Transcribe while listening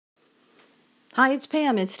Hi, it's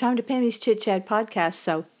Pam. It's time to Pammy's Chit Chat podcast,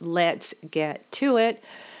 so let's get to it.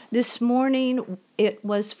 This morning it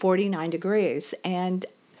was 49 degrees, and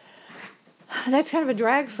that's kind of a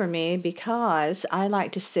drag for me because I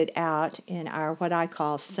like to sit out in our what I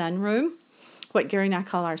call sunroom, what Gary and I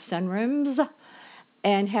call our sunrooms,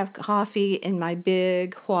 and have coffee in my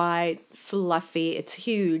big, white, fluffy, it's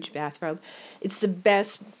huge bathrobe. It's the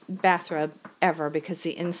best bathrobe ever because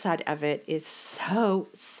the inside of it is so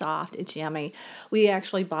soft. It's yummy. We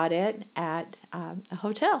actually bought it at a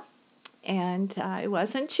hotel. And it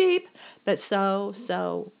wasn't cheap, but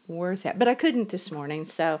so worth it. But I couldn't this morning,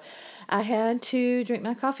 so I had to drink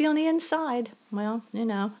my coffee on the inside. Well.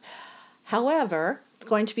 However, it's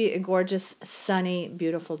going to be a gorgeous, sunny,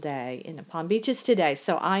 beautiful day in the Palm Beaches today,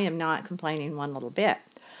 so I am not complaining one little bit.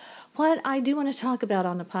 What I do want to talk about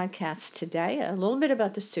on the podcast today, a little bit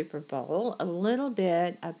about the Super Bowl, a little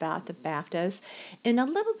bit about the BAFTAs, and a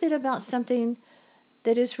little bit about something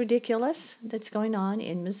that is ridiculous that's going on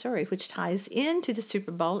in Missouri, which ties into the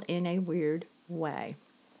Super Bowl in a weird way.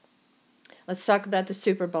 Let's talk about the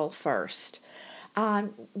Super Bowl first.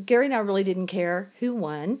 Gary and I really didn't care who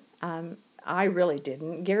won. I really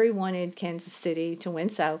didn't. Gary wanted Kansas City to win,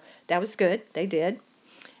 so that was good. They did.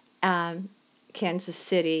 Kansas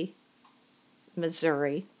City,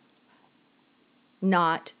 Missouri,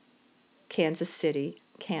 not Kansas City,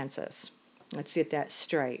 Kansas. Let's get that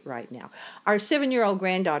straight right now. Our 7-year-old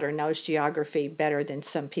granddaughter knows geography better than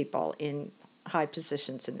some people in high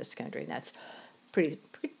positions in this country, and that's pretty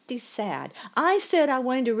sad. I said I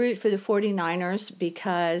wanted to root for the 49ers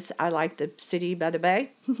because I like the city by the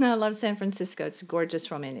bay. I love San Francisco. It's a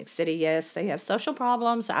gorgeous, romantic city. Yes, they have social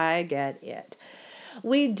problems. I get it.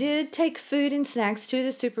 We did take food and snacks to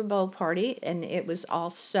the Super Bowl party, and it was all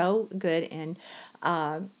so good. And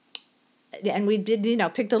we did,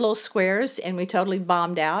 pick the little squares, and we totally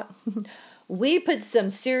bombed out. We put some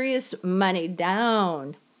serious money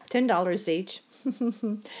down, $10 each.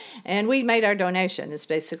 And we made our donation, is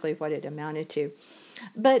basically what it amounted to.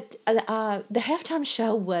 But the halftime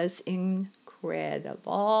show was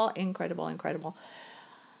incredible.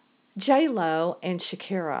 J-Lo and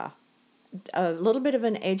Shakira, a little bit of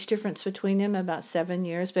an age difference between them, about 7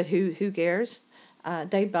 years, but who cares?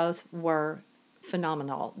 They both were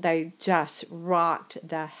phenomenal. They just rocked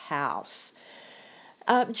the house.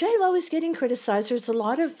 J-Lo is getting criticized. There's a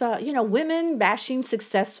lot of, women bashing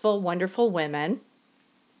successful, wonderful women.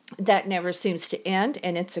 That never seems to end,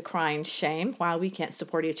 and it's a crying shame why we can't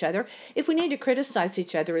support each other. If we need to criticize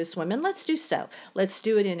each other as women, let's do so. Let's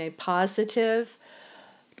do it in a positive,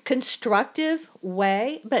 constructive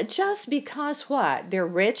way. But just because what? They're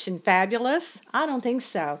rich and fabulous? I don't think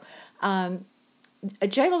so.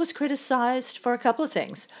 J-Lo was criticized for a couple of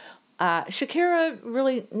things. Shakira,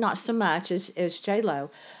 really not so much as J-Lo.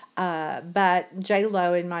 But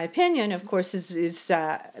J-Lo, in my opinion, of course, is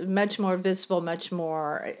much more visible, much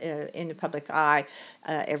more in the public eye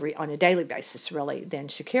on a daily basis, really, than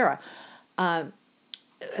Shakira.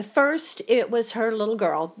 First, it was her little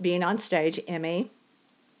girl being on stage, Emmy.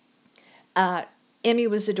 Emmy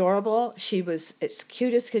was adorable. She was as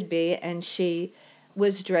cute as could be, and she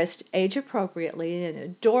was dressed age appropriately in an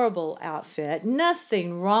adorable outfit.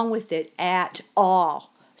 Nothing wrong with it at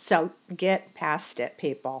all. So get past it,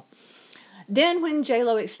 people. Then when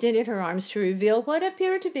J-Lo extended her arms to reveal what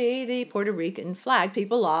appeared to be the Puerto Rican flag,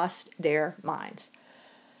 people lost their minds.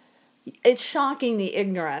 It's shocking, the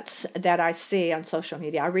ignorance that I see on social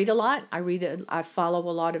media. I read a lot. I follow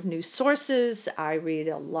a lot of news sources. I read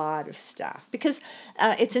a lot of stuff because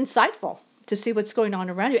it's insightful to see what's going on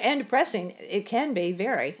around you, and depressing. It can be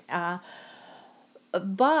very.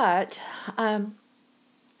 But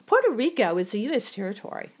Puerto Rico is a U.S.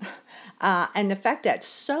 territory. And the fact that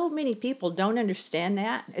so many people don't understand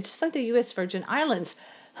that, it's just like the U.S. Virgin Islands.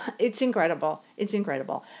 It's incredible. It's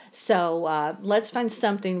incredible. So let's find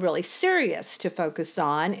something really serious to focus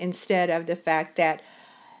on instead of the fact that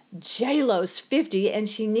J-Lo's 50 and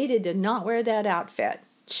she needed to not wear that outfit.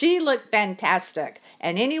 She looked fantastic.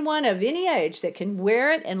 And anyone of any age that can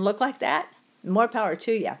wear it and look like that, more power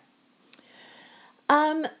to you.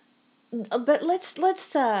 But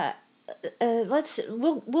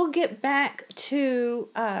we'll get back to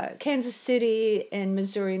Kansas City and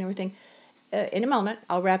Missouri and everything in a moment.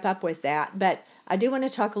 I'll wrap up with that, but I do want to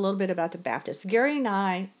talk a little bit about the Baptists. Gary and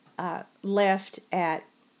I left at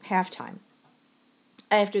halftime.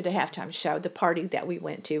 After the halftime show, the party that we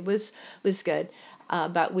went to was good,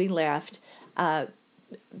 but we left.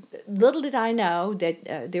 Little did I know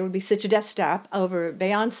that there would be such a death stop over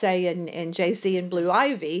Beyonce and Jay-Z and Blue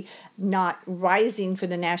Ivy not rising for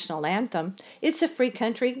the national anthem. It's a free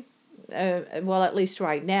country. well, at least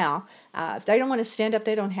right now. If they don't want to stand up,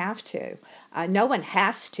 they don't have to. No one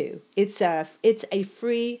has to. It's a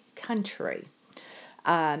free country.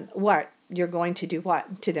 What you're going to do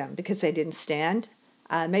what to them because they didn't stand?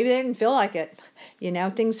 Maybe they didn't feel like it.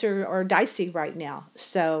 Things are dicey right now.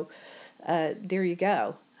 So there you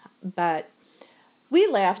go. But we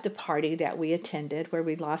left the party that we attended where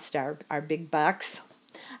we lost our big bucks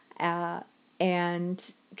and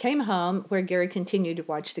came home where Gary continued to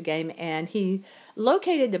watch the game, and he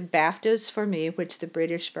located the BAFTAs for me, which the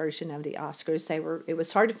British version of the Oscars. It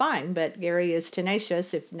was hard to find, but Gary is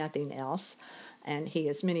tenacious, if nothing else, and he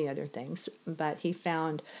is many other things. But he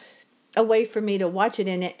found a way for me to watch it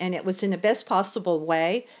in it, and it was in the best possible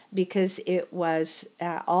way because it was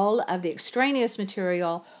all of the extraneous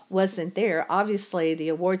material wasn't there. Obviously, the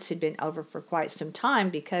awards had been over for quite some time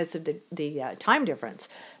because of the time difference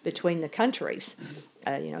between the countries.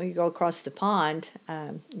 You go across the pond,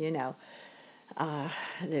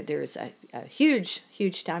 there's a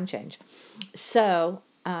huge time change. So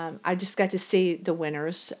I just got to see the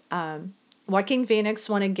winners. Joaquin Phoenix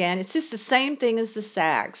won again. It's just the same thing as the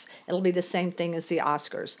SAGs. It'll be the same thing as the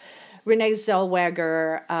Oscars. Renee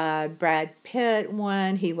Zellweger, Brad Pitt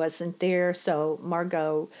won. He wasn't there, so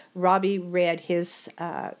Margot Robbie read his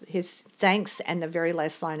thanks, and the very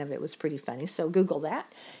last line of it was pretty funny. So Google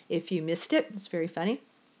that if you missed it. It's very funny.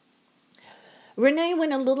 Renee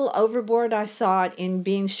went a little overboard, I thought, in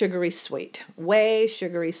being sugary sweet. Way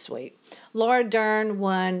sugary sweet. Laura Dern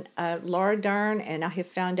won. Laura Dern, and I have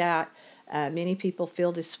found out many people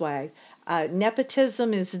feel this way.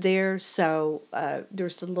 Nepotism is there, so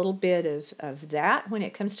there's a little bit of that when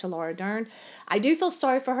it comes to Laura Dern. I do feel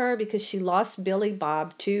sorry for her because she lost Billy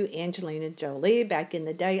Bob to Angelina Jolie back in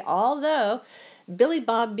the day, although Billy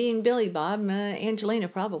Bob being Billy Bob, Angelina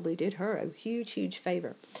probably did her a huge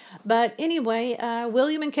favor. But anyway,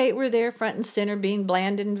 William and Kate were there front and center being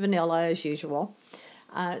bland and vanilla as usual.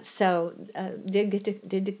 So did get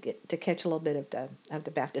to catch a little bit of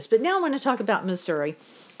the BAFTAs. But now I want to talk about Missouri.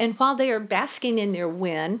 And while they are basking in their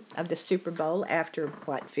win of the Super Bowl after,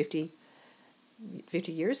 50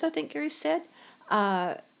 years, I think Gary said,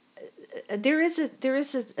 there is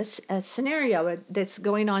a scenario that's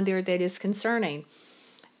going on there that is concerning.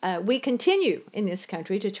 We continue in this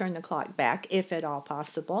country to turn the clock back, if at all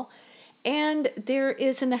possible. And there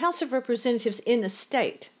is in the House of Representatives in the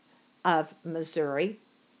state of Missouri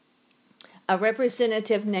a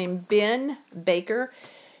representative named Ben Baker.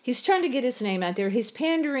 He's trying to get his name out there. He's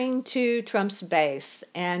pandering to Trump's base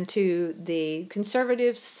and to the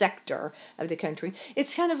conservative sector of the country.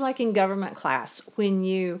 It's kind of like in government class when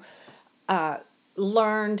you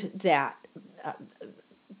learned that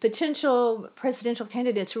potential presidential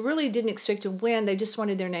candidates really didn't expect to win. They just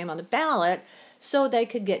wanted their name on the ballot so they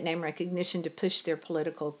could get name recognition to push their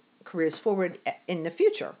political careers forward in the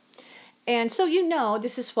future. And so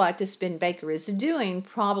this is what this Ben Baker is doing.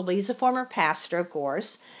 Probably he's a former pastor, of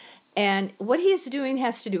course, and what he is doing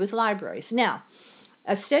has to do with libraries. Now,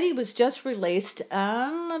 a study was just released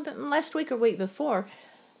last week or week before.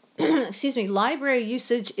 Excuse me. Library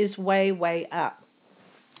usage is way up.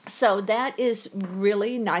 So that is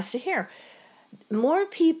really nice to hear. More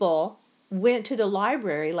people went to the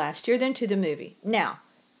library last year than to the movie. Now,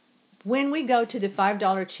 when we go to the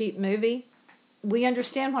 $5 cheap movie, we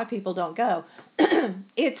understand why people don't go.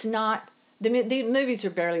 It's not, the movies are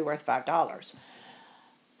barely worth $5.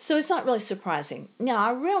 So it's not really surprising. Now,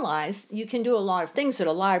 I realize you can do a lot of things at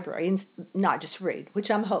a library and not just read, which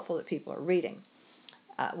I'm hopeful that people are reading.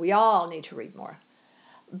 We all need to read more.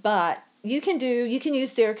 But you can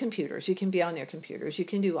use their computers. You can be on their computers. You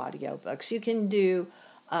can do audiobooks. You can do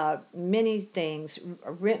many things,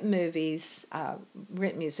 rent movies,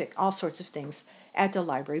 rent music, all sorts of things at the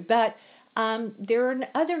library. But there are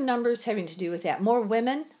other numbers having to do with that. More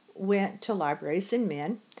women went to libraries than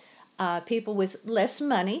men. People with less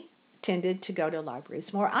money tended to go to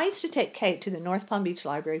libraries more. I used to take Kate to the North Palm Beach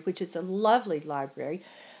Library, which is a lovely library.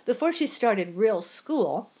 Before she started real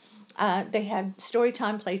school, they had story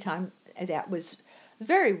time, playtime. That was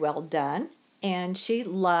very well done, and she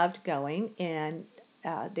loved going, and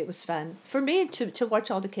it was fun for me to watch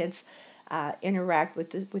all the kids interact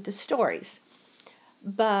with the stories.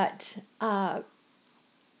 But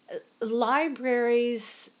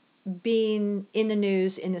libraries being in the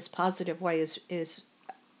news in this positive way is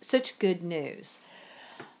such good news.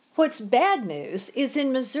 What's bad news is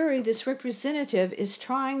in Missouri, this representative is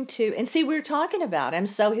trying to, and see, we're talking about him,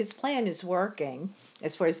 so his plan is working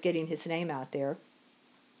as far as getting his name out there.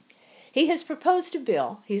 He has proposed a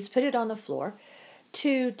bill, he's put it on the floor,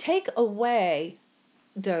 to take away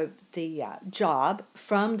the job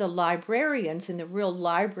from the librarians and the real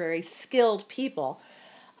library skilled people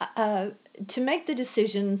uh, to make the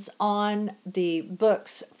decisions on the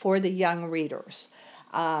books for the young readers.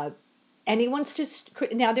 Uh, and he wants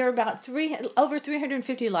to now there are about over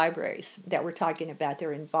 350 libraries that we're talking about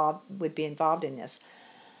that would be involved in this.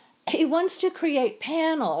 He wants to create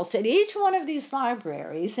panels at each one of these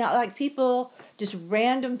libraries, now like people, just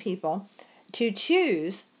random people, to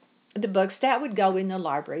choose the books that would go in the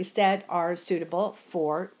libraries that are suitable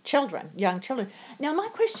for children, young children. Now my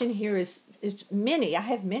question here is I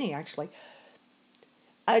have many actually.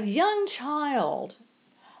 A young child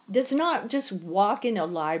does not just walk in a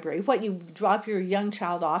library. What, you drop your young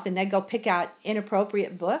child off and they go pick out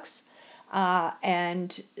inappropriate books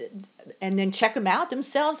and then check them out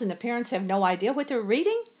themselves, and the parents have no idea what they're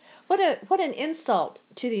reading? What an insult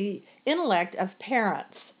to the intellect of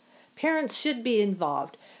parents. Parents should be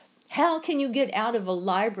involved. How can you get out of a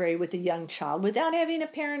library with a young child without having a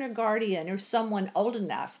parent or guardian or someone old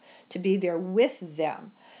enough to be there with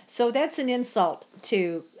them? So that's an insult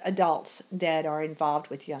to adults that are involved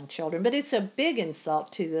with young children. But it's a big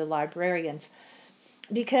insult to the librarians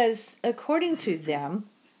because, according to them,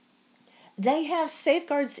 they have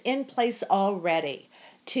safeguards in place already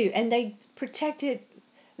and they protect it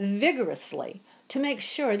vigorously to make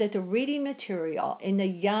sure that the reading material in the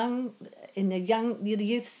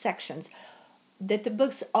youth sections, that the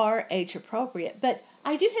books are age appropriate. But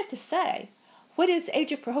I do have to say, what is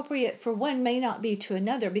age appropriate for one may not be to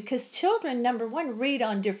another, because children, number one, read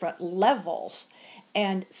on different levels,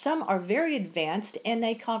 and some are very advanced and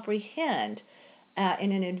they comprehend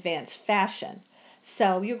in an advanced fashion.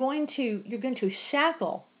 So you're going to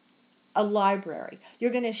shackle a library.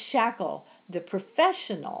 You're going to shackle the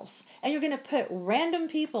professionals, and you're going to put random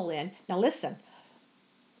people in. Now listen,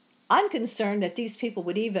 I'm concerned that these people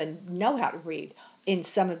would even know how to read in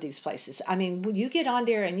some of these places. I mean, when you get on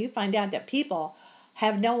there and you find out that people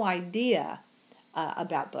have no idea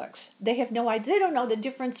about books. They have no idea. They don't know the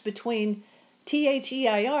difference between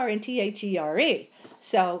THEIR and THERE.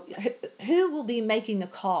 So who will be making the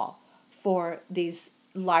call for these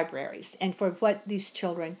libraries and for what these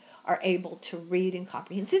children are able to read and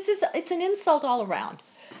comprehend? It's an insult all around.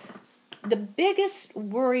 The biggest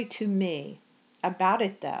worry to me about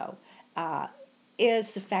it, though,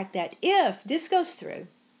 is the fact that if this goes through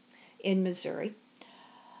in Missouri,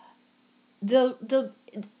 the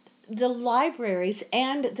libraries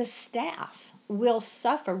and the staff will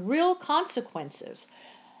suffer real consequences.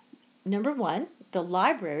 Number one, the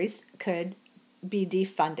libraries could be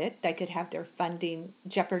defunded. They could have their funding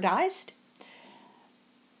jeopardized.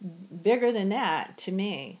 Bigger than that, to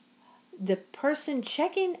me, the person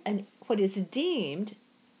checking what is deemed,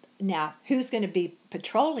 now who's going to be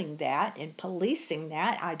patrolling that and policing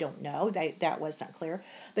that, I don't know. That wasn't clear.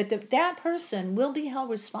 But that person will be held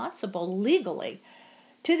responsible legally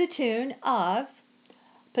to the tune of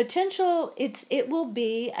potential. It will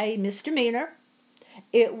be a misdemeanor.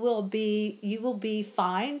 You will be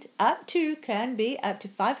fined can be up to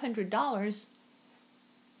 $500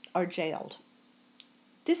 or jailed.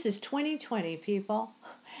 This is 2020, people,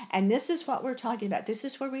 and this is what we're talking about. This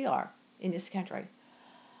is where we are in this country.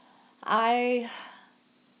 I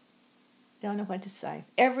don't know what to say.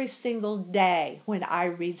 Every single day when I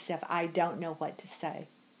read stuff, I don't know what to say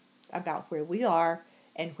about where we are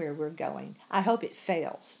and where we're going. I hope it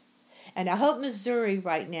fails. And I hope Missouri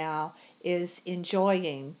right now is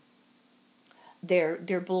enjoying their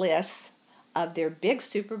bliss of their big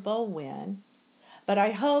Super Bowl win. But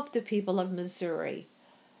I hope the people of Missouri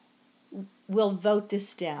will vote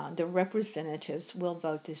this down. The representatives will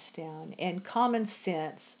vote this down. And common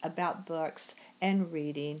sense about books and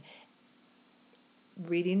reading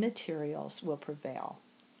materials will prevail.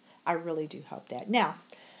 I really do hope that. Now,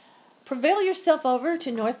 prevail yourself over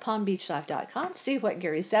to NorthPalmBeachLife.com. See what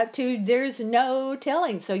Gary's up to. There's no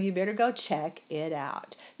telling, so you better go check it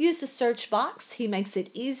out. Use the search box. He makes it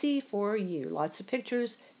easy for you. Lots of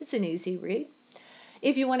pictures. It's an easy read.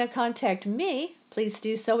 If you want to contact me, please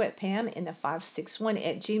do so at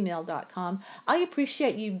pam561@gmail.com. I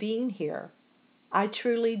appreciate you being here. I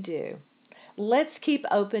truly do. Let's keep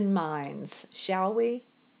open minds, shall we?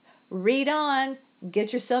 Read on.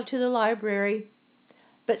 Get yourself to the library.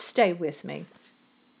 But stay with me.